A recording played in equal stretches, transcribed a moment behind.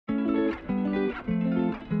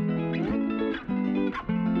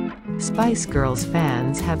Spice Girls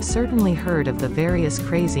fans have certainly heard of the various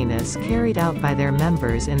craziness carried out by their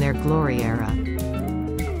members in their glory era.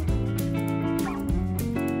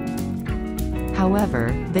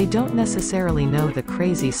 However, they don't necessarily know the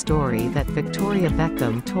crazy story that Victoria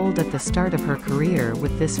Beckham told at the start of her career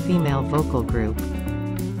with this female vocal group.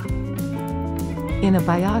 In a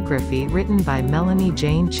biography written by Melanie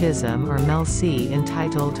Jayne Chisholm or Mel C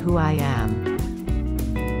entitled Who I Am.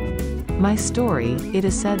 My story, it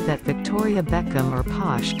is said that Victoria Beckham or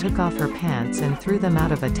Posh took off her pants and threw them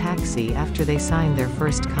out of a taxi after they signed their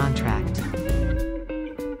first contract.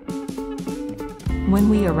 When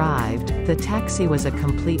we arrived, the taxi was a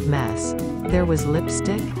complete mess. There was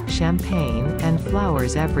lipstick, champagne, and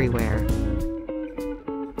flowers everywhere.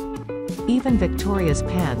 Even Victoria's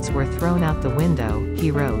pants were thrown out the window,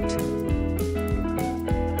 he wrote.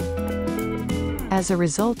 As a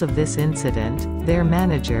result of this incident, their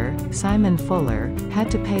manager, Simon Fuller,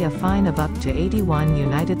 had to pay a fine of up to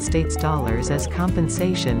 $81 US as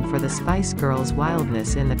compensation for the Spice Girls'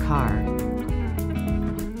 wildness in the car.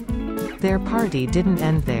 Their party didn't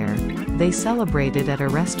end there. They celebrated at a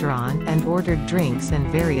restaurant and ordered drinks and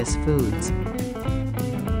various foods.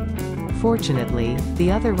 Fortunately,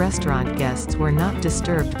 the other restaurant guests were not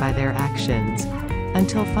disturbed by their actions.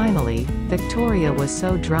 Until finally, Victoria was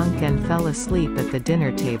so drunk and fell asleep at the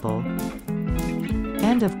dinner table.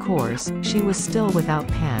 And of course, she was still without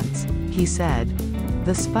pants, he said.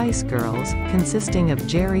 The Spice Girls, consisting of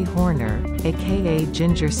Jerry Horner, aka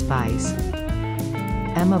Ginger Spice,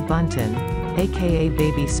 Emma Bunton, aka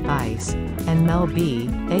Baby Spice, and Mel B,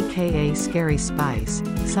 aka Scary Spice,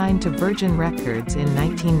 signed to Virgin Records in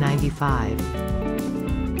 1995.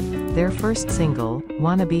 Their first single,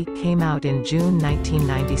 Wannabe, came out in June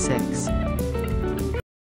 1996.